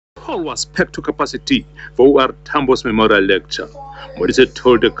hall was packed to capacity for OR Tambo's memorial lecture. Modise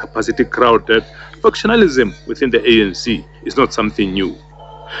told the capacity crowd that factionalism within the ANC is not something new.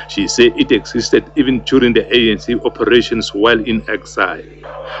 She said it existed even during the ANC operations while in exile.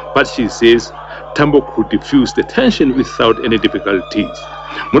 But she says Tambo could diffuse the tension without any difficulties.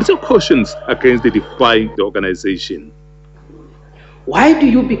 Modise cautions against defying the organization. Why do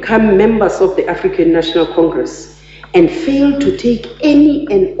you become members of the African National Congress and fail to take any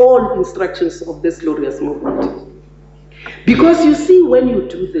and all instructions of this glorious movement? Because you see, when you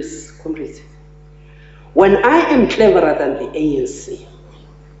do this, comrades, when I am cleverer than the ANC,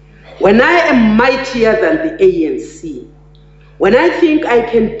 when I am mightier than the ANC, when I think I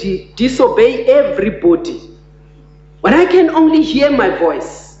can disobey everybody, when I can only hear my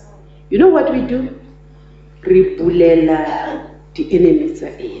voice, you know what we do? Ribulela the enemies of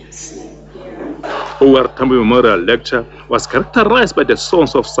ANC. Our Tambo Memorial Lecture was characterized by the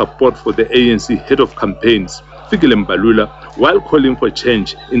songs of support for the ANC head of campaigns, Fikile Mbalula, while calling for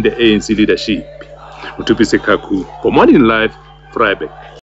change in the ANC leadership. Utupise Kaku, for Morning Live, Friday.